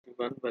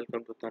everyone,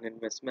 welcome to Tan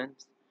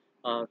Investments.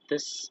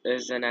 This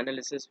is an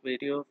analysis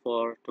video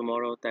for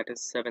tomorrow, that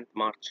is 7th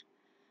March.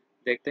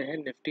 देखते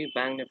हैं Nifty,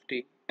 Bank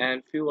Nifty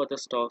and few other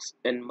stocks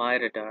in my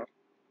radar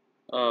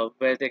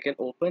where they can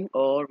open,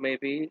 or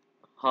maybe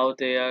how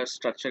they are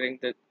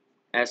structuring the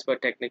as per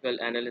technical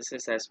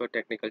analysis, as per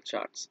technical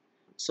charts.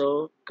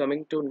 So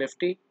coming to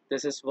Nifty,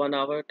 this is 1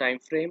 hour time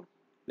frame.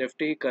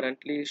 Nifty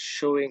currently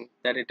showing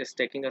that it is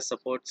taking a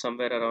support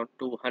somewhere around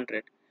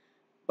 200,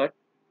 but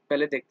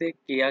पहले देखते हैं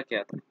किया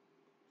क्या था.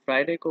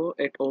 Friday ko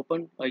it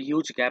opened a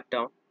huge gap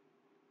down,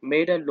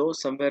 made a low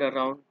somewhere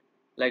around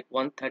like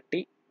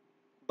 130,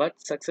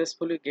 but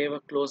successfully gave a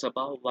close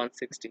above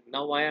 160.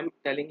 Now why I'm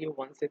telling you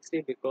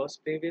 160, because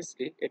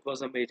previously it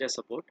was a major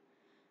support.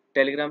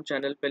 Telegram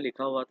channel पे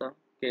लिखा हुआ था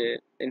कि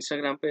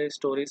Instagram पे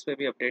stories पे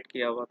भी update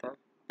किया हुआ था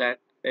that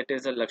it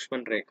is a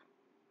Lakshman रेखा.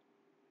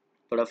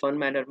 थोड़ा fun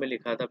manner में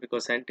लिखा था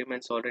because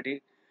sentiments already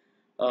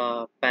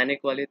panic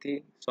वाली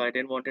थी, so I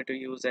didn't wanted to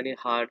use any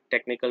hard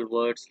technical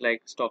words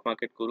like stock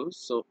market gurus.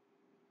 So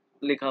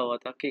लिखा हुआ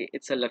था कि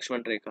it's a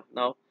Lakshman Rekha.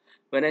 Now,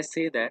 when I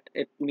say that,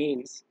 it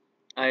means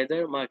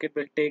either market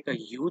will take a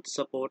huge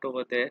support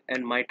over there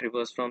and might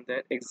reverse from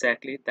there.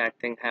 Exactly that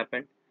thing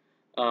happened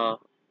uh,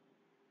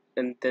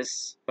 in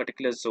this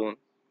particular zone.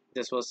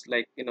 This was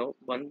like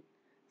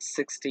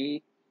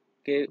 160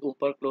 के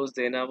ऊपर close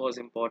देना was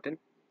important,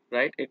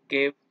 right? It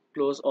gave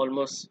close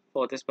almost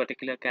for this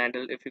particular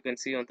candle. If you can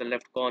see on the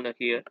left corner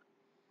here,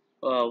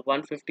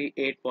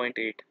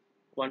 158.8,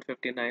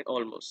 159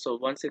 almost. So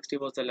 160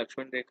 was the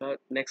Lakshman Rekha.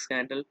 Next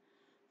candle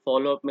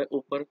follow up में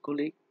ऊपर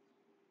खुली,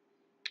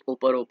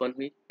 ऊपर open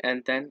हुई,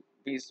 and then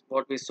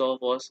what we saw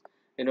was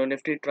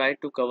Nifty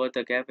tried to cover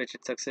the gap, which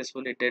it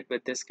successfully did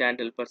with this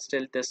candle, but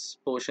still this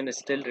portion is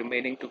still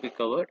remaining to be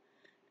covered,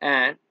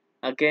 and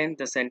again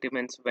the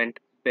sentiments went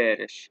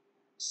bearish.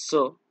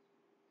 So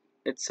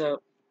it's a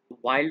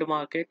wild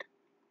market.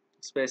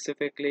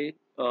 Specifically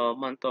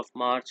month of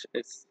March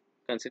is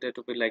considered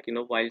to be like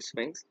wild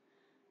swings.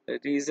 The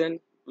reason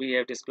we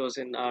have disclosed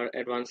in our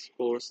advanced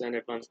course and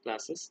advanced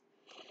classes.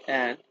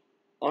 And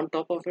on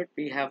top of it,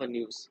 we have a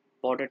news,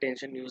 border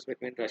tension news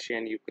between Russia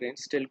and Ukraine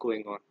still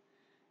going on.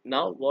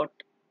 Now, what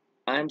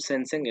I am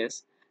sensing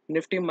is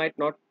Nifty might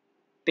not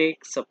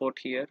take support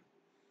here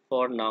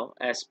for now,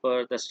 as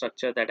per the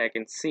structure that I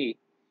can see.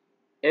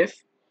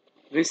 If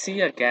we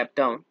see a gap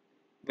down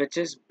which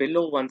is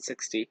below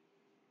 160,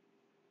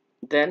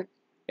 then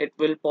it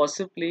will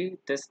possibly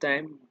this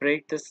time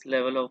break this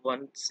level of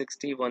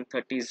 160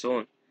 130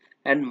 zone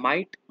and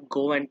might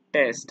go and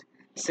test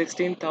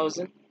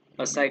 16,000,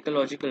 a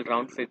psychological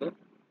round figure.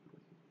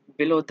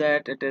 Below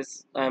that, it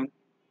is I'm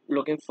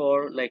looking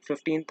for like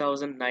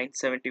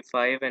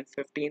 15,975 and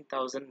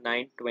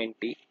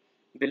 15,920.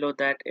 Below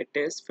that, it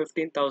is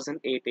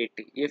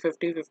 15,880. ये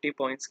 50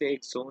 points के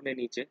एक zone है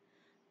नीचे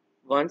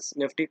once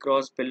Nifty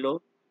crossed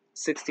below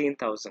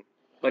 16,000.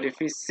 But if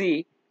we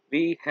see,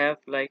 we have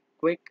like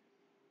quick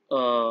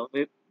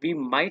we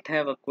might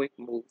have a quick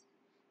move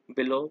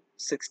below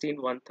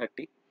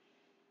 16,130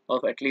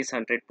 of at least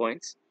 100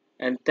 points,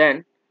 and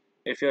then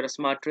if you're a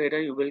smart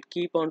trader, you will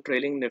keep on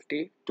trailing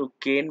Nifty to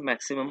gain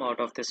maximum out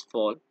of this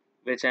fall,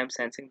 which I'm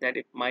sensing that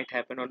it might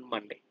happen on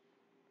Monday.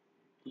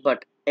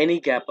 But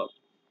any gap up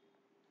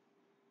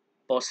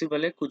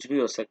possible है, कुछ भी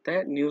हो सकता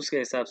है news के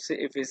हिसाब से.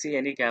 If we see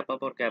any gap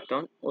up or gap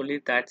down, only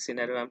that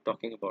scenario I'm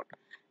talking about.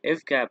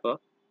 If gap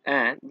up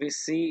and we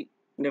see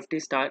Nifty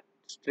start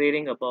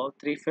trading above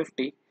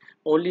 350,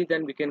 only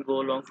then we can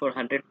go along for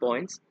 100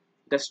 points.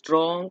 The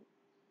strong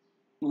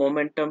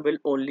momentum will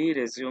only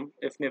resume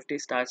if Nifty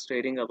starts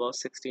trading above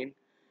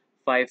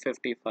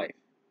 16,555,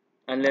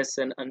 unless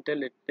and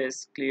until it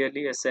is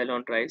clearly a sell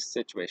on rise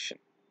situation.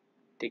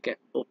 ठीक है,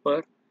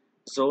 ऊपर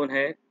zone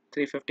है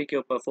 350 के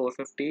ऊपर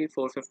 450,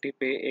 450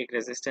 पे एक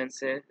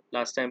resistance है.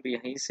 Last time भी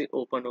यहीं से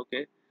ओपन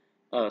होके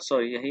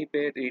यहीं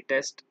पे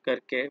रीटेस्ट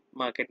करके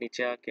मार्केट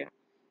नीचे आ गया.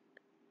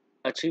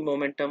 अच्छी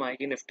मोमेंटम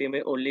आएगी निफ्टी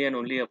में only and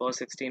only above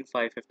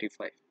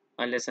 16,555,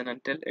 unless and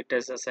until it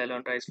is a sell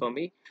on rise for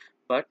me,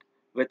 but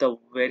with a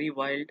very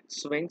wild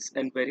swings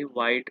and very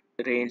wide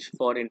range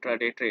for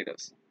intraday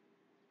traders.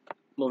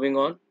 Moving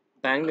on,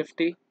 Bank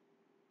Nifty,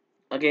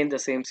 again the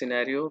same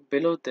scenario.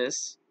 Below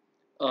this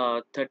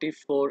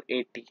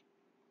 3480,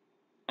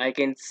 I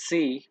can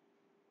see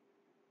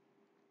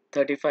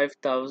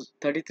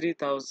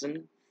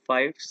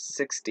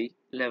 33,560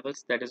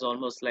 levels, that is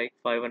almost like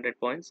 500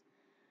 points,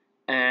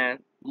 and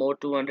more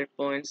 200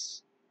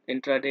 points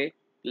intraday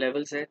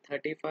levels at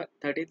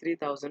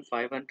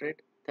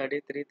 33,500,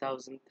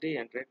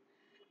 33,300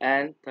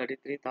 and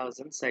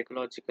 33,000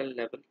 psychological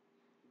level,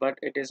 but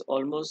it is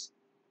almost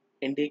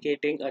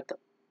indicating a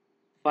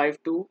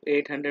 5 to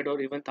 800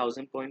 or even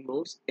 1000 point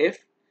moves.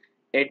 If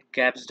it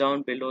gaps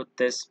down below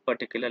this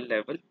particular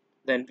level,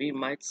 then we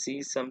might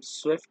see some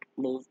swift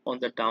move on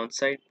the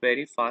downside,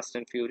 very fast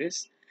and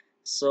furious.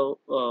 So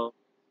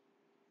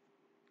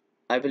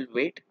I will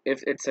wait.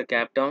 If it's a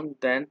gap down,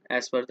 then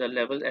as per the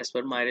level, as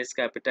per my risk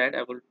appetite,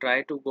 I will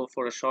try to go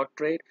for a short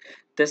trade.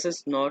 This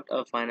is not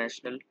a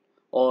financial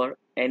or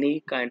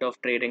any kind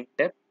of trading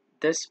tip.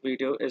 this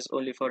video is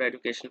only for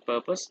educational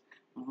purpose.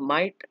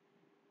 Might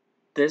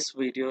this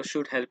video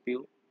should help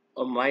you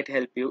or might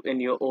help you in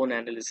your own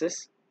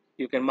analysis.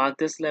 You can mark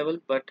this level,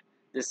 but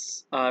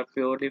this are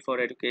purely for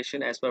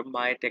education as per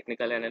my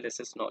technical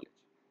analysis knowledge.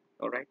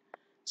 Alright.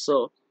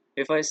 So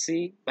if I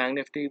see Bank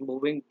Nifty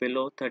moving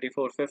below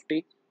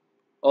 3450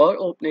 or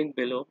opening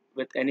below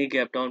with any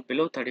gap down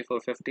below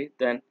 3450,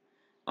 then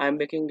I'm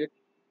making it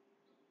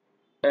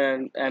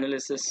an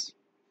analysis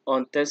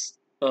on this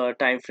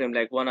time frame,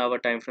 like 1 hour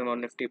time frame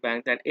on Nifty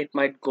Bank, that it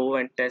might go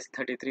and test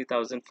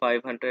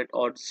 33,500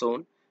 odd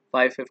zone,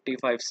 550,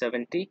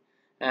 570,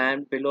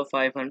 and below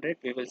 500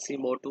 we will see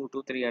more 2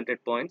 to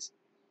 300 points.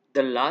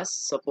 The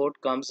last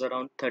support comes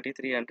around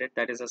 3300,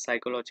 that is a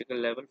psychological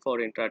level for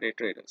intraday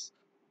traders.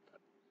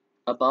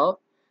 Above,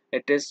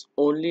 it is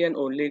only and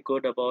only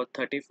good about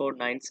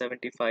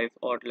 34,975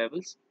 odd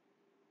levels,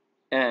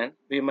 and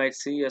we might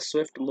see a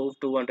swift move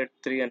 200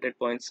 300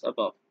 points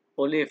above,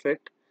 only if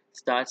it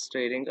starts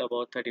trading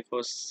about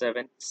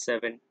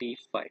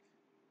 34,775.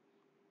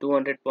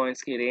 200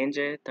 points की range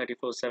है,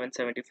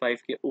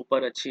 34,775 के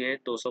ऊपर अच्छी है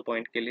 200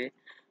 point के लिए.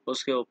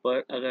 उसके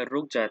ऊपर अगर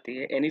रुक जाती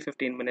है any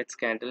 15 minutes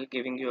candle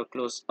giving you a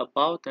close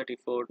about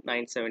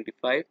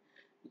 34,975,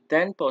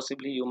 then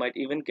possibly you might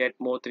even get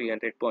more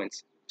 300 points.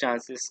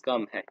 Chances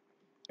कम है.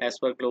 As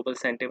per global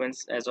sentiments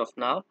as of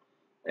now,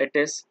 it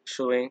is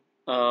showing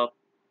a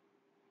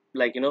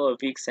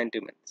weak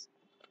sentiments.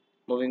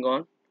 Moving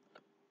on,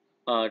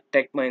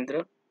 Tech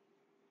Mahindra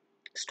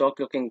stock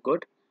looking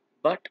good,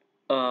 but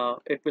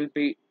it will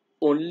be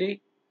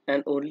only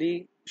and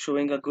only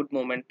showing a good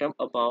momentum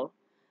above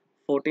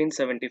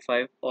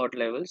 1475 odd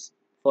levels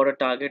for a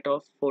target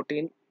of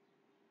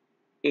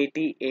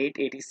 1488,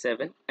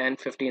 87 and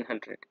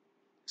 1500.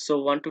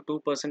 So 1 to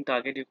 2%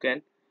 target you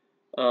can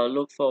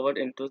look forward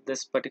into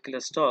this particular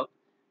stock,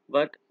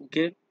 but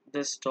give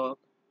this stock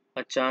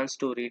a chance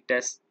to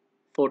retest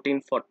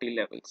 1440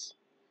 levels.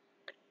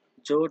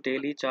 जो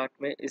daily chart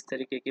में इस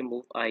तरीके की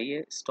move I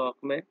है stock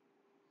में,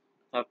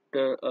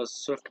 after a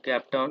swift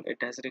gap down it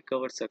has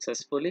recovered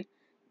successfully,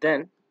 then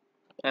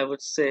I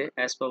would say,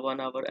 as per 1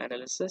 hour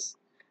analysis,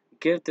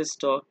 give this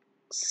stock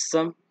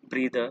some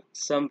breather,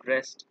 some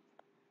rest,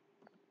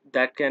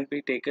 that can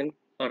be taken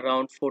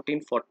around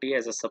 1440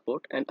 as a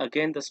support, and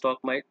again the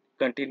stock might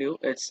continue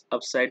its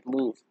upside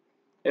move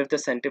if the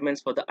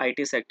sentiments for the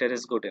IT sector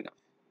is good enough.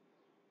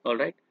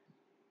 Alright,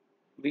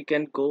 we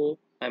can go,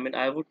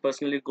 I would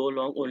personally go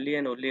long only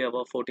and only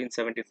above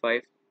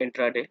 1475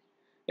 intraday.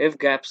 If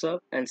gaps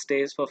up and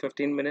stays for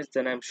 15 minutes,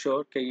 then I'm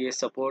sure कि ये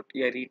support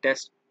या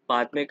retest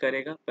बाद में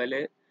करेगा,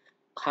 पहले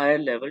higher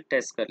level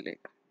test कर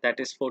लेगा, that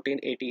is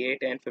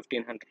 1488 and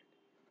 1500.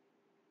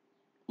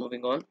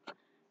 Moving on,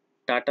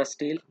 Tata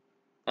Steel,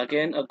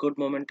 again a good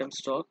momentum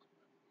stock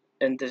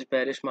in this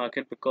bearish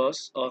market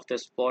because of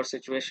this war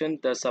situation.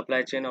 The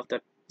supply chain of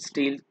the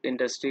steel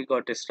industry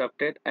got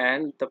disrupted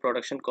and the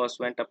production cost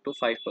went up to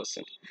 5%.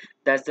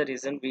 That's the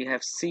reason we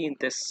have seen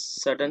this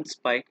sudden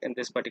spike in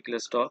this particular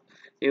stock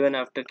even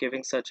after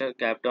giving such a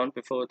gap down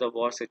before the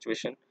war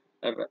situation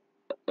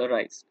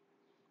arise.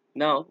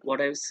 Now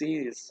what I see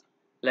is,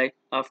 like,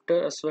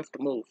 after a swift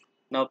move,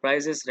 now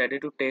price is ready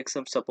to take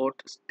some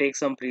support, take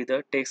some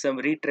breather, take some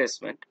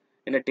retracement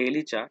in a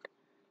daily chart,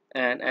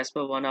 and as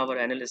per 1 hour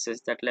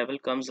analysis that level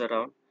comes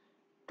around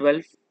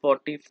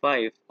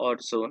 1245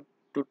 odd zone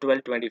to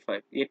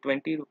 1225. ये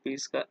 20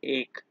 rupees का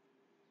एक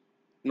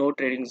no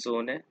trading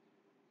zone है.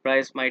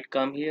 Price might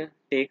come here,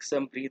 take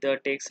some breather,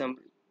 take some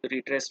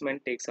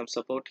retracement, take some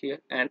support here,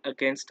 and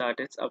again start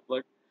its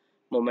upward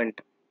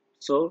momentum.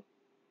 So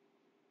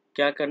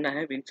क्या करना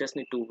है, we just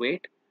need to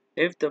wait.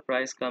 If the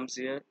price comes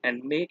here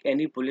and make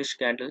any bullish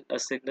candle a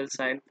signal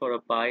sign for a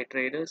buy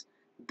traders,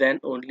 then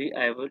only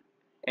I will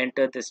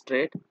enter this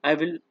trade. I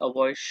will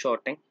avoid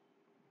shorting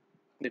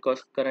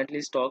because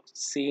currently stocks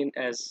seen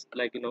as,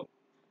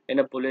 in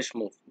a bullish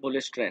move,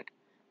 bullish trend.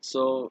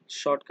 So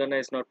short karna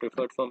is not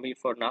preferred for me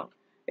for now.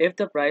 If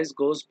the price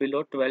goes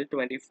below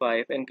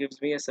 1225 and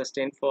gives me a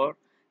sustain for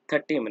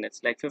 30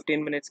 minutes, like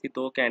 15 minutes ki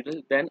do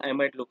candle, then I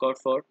might look out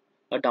for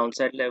a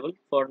downside level.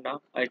 For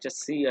now I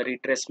just see a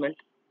retracement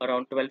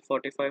around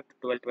 1245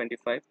 to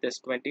 1225. This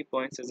 20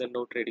 points is a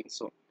no trading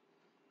zone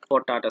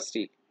for Tata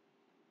Steel.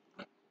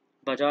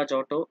 Bajaj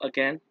Auto,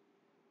 again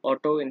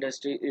auto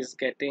industry is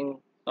getting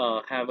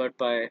hammered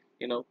by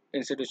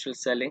institutional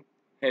selling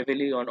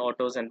heavily on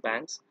autos and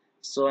banks.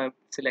 So I'm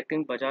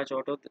selecting Bajaj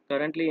Auto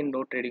currently in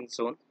no trading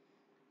zone.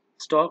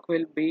 Stock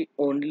will be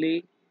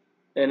only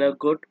in a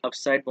good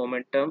upside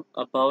momentum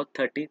above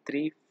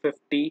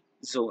 3350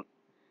 zone.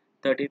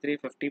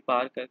 3350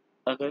 पार कर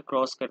अगर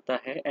cross करता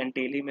है and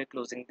daily में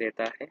closing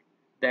देता है,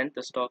 then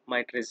the stock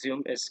might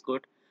resume its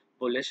good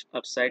bullish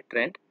upside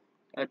trend.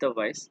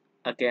 Otherwise,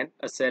 again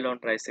a sell on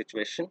rise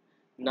situation.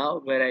 Now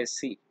where I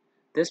see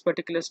this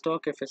particular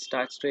stock, if it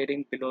starts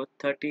trading below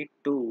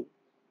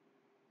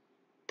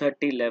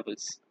 3230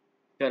 levels,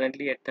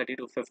 currently at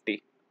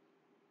 3250,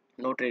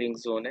 no trading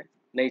zone है,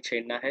 नहीं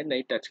छेड़ना है,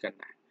 नहीं touch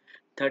करना है.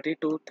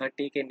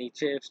 3230 के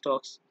नीचे if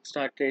stocks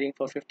start trading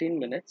for 15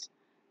 minutes,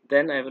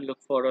 then I will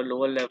look for a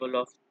lower level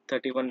of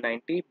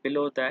 3190,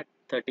 below that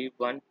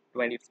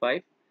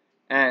 3125,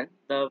 and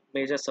the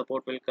major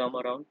support will come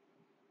around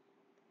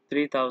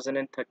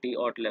 3030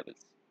 odd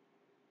levels.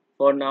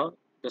 For now,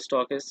 the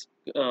stock is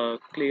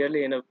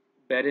clearly in a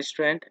bearish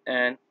trend,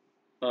 and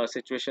a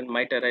situation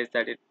might arise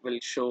that it will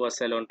show a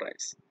sell on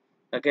rise.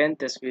 Again,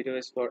 this video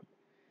is for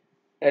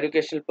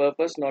educational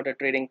purpose, not a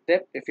trading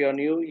tip. If you are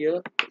new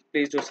here,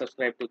 please do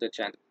subscribe to the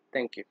channel.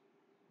 Thank you.